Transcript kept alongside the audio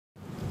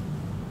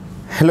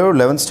Hello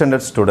 11th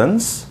standard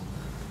students,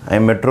 I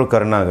am Metro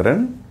Karunagaran.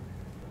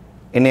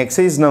 In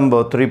exercise number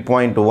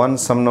 3.1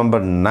 sum number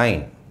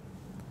 9,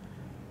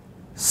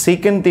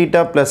 secant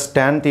theta plus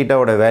tan theta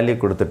oda value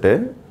கொடுத்துட்டு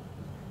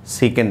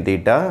secant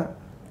theta,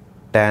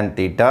 tan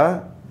theta,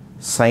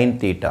 sin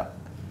theta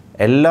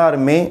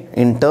எல்லாருமே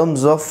in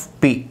terms of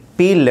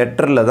P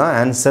letterல தான்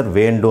answer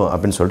வேண்டும்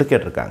அப்படினு சொல்லிட்டு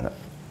கேட்டிருக்காங்க.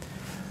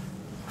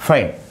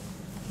 Fine.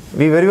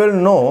 We very well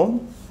know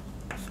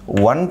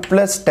 1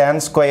 plus tan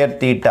square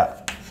theta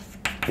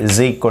is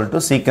equal to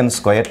secant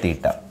square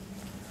theta.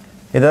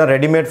 This is a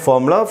ready-made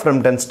formula from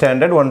 10th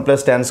standard. 1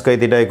 plus tan square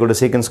theta equal to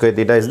secant square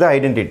theta is the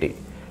identity.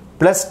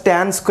 Plus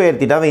tan square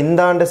theta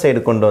இந்த ஆண்ட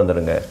side கொண்டு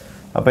வந்துருங்க.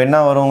 அப்போ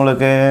என்ன வரும்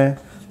உங்களுக்கு?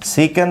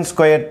 Secant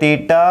square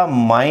theta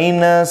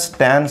minus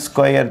tan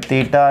square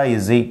theta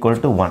is equal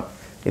to 1.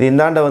 இது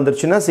இந்த ஆண்ட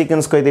வந்துருச்சுன்னா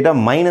secant square theta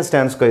minus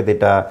tan square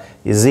theta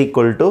is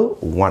equal to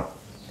 1.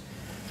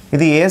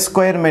 இது a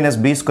square minus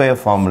b square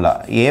formula.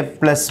 a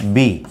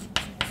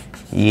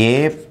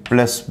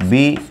plus b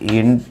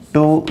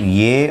into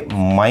a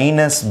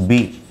minus b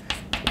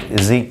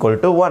is equal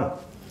to 1.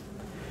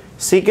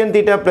 Secant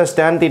theta plus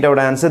tan theta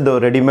oda answer do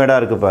ready-made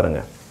irukku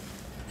parunga.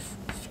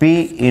 P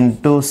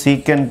into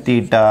secant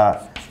theta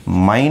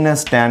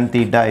minus tan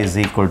theta is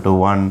equal to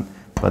 1.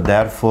 But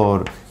therefore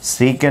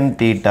secant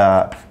theta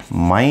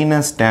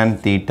minus tan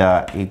theta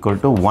equal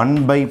to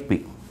 1 by p.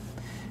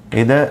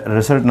 This is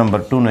result number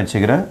 2 nu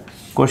vechikren.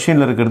 Question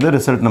la irukkiradhu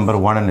result number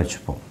 1 nu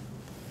vechipom.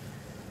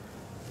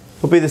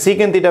 இப்போ இது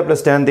secant theta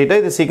plus tan theta,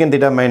 இது secant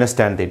theta minus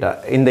tan theta.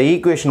 இந்த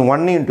equation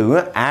 1 into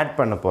add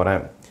பண்ண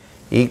போறேன்.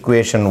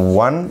 equation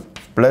 1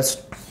 plus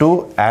 2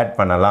 add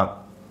பண்ணலாம்.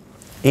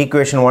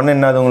 equation 1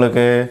 என்னது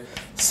உங்களுக்கு?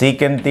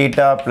 secant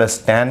theta plus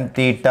tan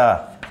theta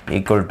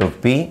equal to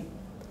p.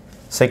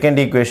 Second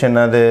equation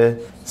என்னது?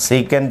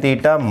 secant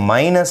theta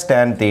minus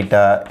tan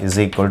theta is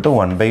equal to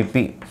 1 by p.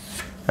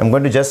 I'm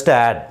going to just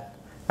add.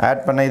 Add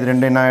பண்ண இது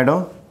ரெண்டு என்ன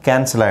ஆயிடும்?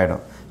 cancel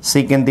ஆயிடும்.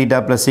 secant theta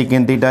plus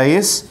secant theta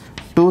is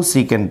 2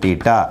 secant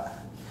theta.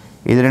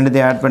 இது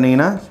ரெண்டுத்தையும் add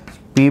பண்ணீங்கன்னா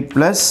p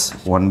plus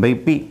 1 by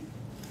p.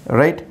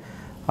 Right?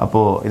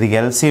 அப்போ இதுக்கு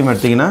LCM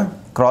எடுத்தீங்கன்னா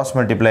cross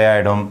multiply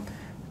ஆயிடும்.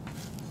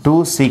 2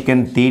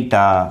 secant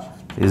theta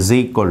is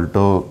equal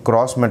to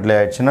cross multiply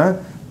ஆயிடுச்சுன்னா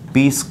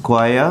p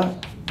square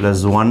plus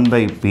 1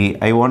 by p.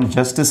 I want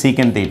just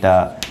secant theta.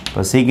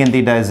 So secant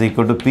theta is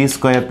equal to p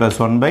square plus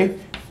 1 by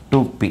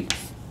 2p.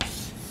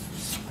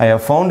 I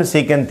have found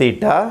secant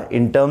theta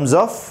in terms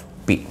of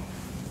p.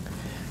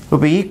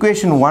 இப்போ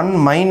equation 1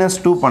 minus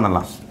 2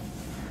 பண்ணலாம்.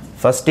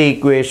 First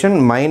equation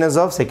minus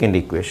of second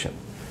equation.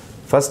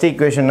 First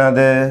equation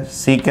அது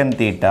secant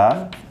theta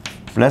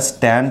plus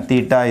tan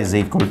theta is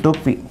equal to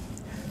p.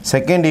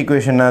 Second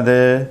equation அது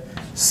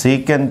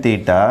secant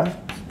theta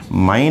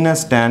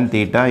minus tan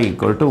theta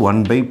equal to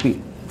 1 by p.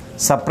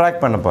 Subtract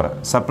பண்ண போறேன்.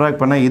 Subtract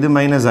பண்ணா இது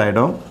minus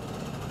ஆயிடும்,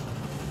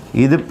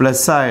 இது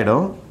plus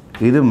ஆயிடும்,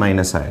 இது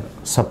minus ஆயிடும்.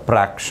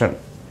 Subtraction.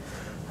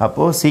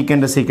 அப்போ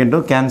secant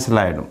cancel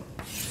ஆயிடும்.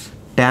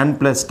 Tan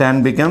plus tan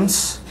becomes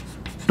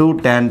 2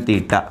 tan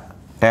theta.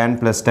 Tan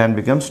plus tan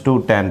becomes 2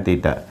 tan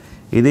theta.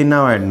 இது என்ன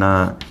ஆயிடுனா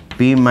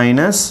p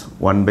minus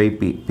 1 by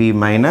p. p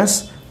minus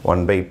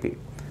 1 by p.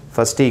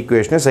 First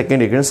equation second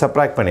equation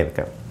subtract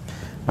பண்ணிருக்கேன்.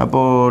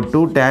 அப்போ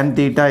 2 tan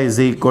theta is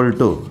equal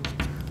to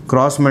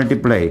cross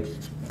multiply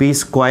p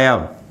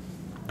square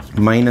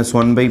minus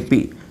 1 by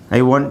p.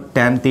 I want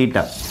tan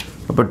theta.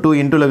 அப்போ 2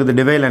 into லகுது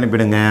divide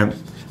அனுப்பிடுங்க.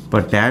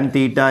 அப்போ tan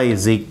theta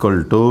is equal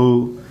to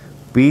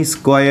p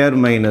square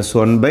minus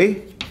 1 by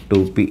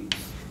 2p.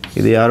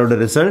 இது யாரோட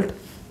result?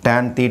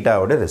 tan theta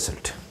ஓட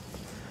result.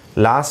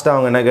 Last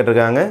அவங்க என்ன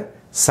கேட்டிருக்காங்க?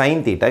 sin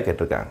theta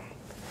கேட்டிருக்காங்க.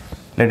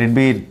 Let it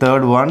be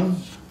third one,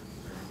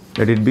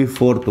 let it be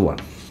fourth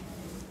one.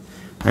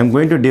 I am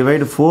going to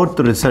divide fourth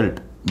result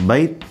by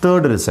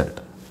third result.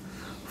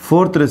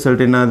 Fourth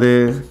result என்னது?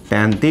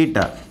 tan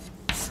theta.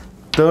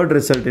 Third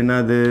result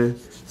என்னது?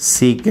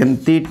 secant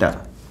theta.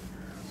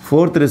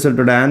 Fourth result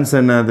oda answer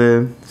என்னது?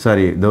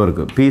 Sorry, இதோ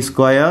இருக்கு. p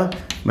square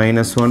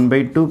minus 1 by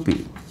 2p.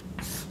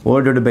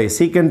 Divided by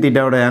secant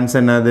theta oda answer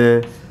என்னது?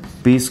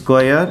 p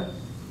square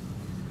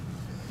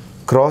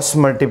cross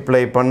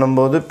multiply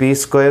பண்ணும்போது p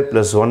square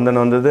plus 1 தான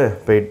வந்தது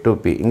by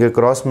 2p. இங்க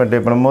cross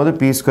multiply பண்ணும்போது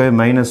p square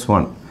minus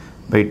 1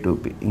 by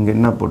 2p. இங்க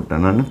என்ன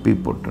போட்டேன் நான்? p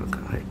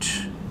போட்டுருக்கேன். Right.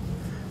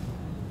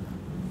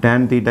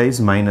 tan theta is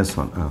minus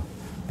 1.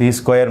 p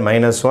square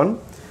minus 1.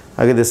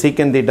 அங்க the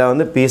secant theta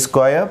வந்து p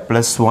square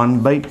plus 1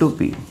 by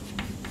 2p.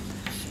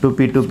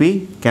 2p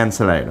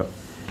cancel ஆயிடும்.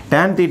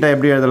 tan theta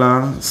எப்படி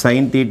எழுதலாம்?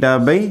 sin theta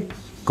by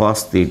cos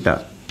theta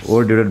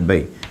divided by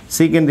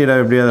secant theta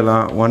எப்படி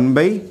எழுதலாம்? 1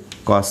 by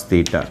cos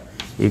theta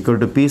equal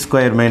to p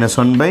square minus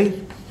 1 by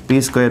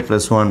p square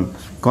plus 1.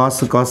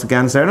 cos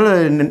cancel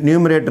ஆயிடும்.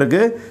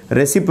 நியூமரேட்டருக்கு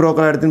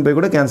reciprocal எடுத்துன்னு போய்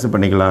கூட cancel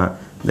பண்ணிக்கலாம்.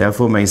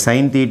 Therefore my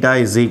sin theta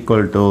is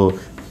equal to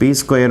p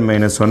square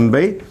minus 1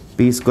 by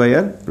p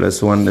square plus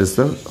 1 is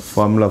the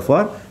formula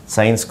for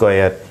sin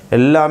square.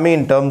 எல்லாமே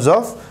in terms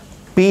of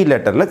p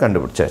letterல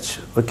கண்டுபிடிச்சாச்சு.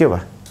 ஓகேவா?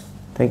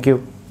 Thank you.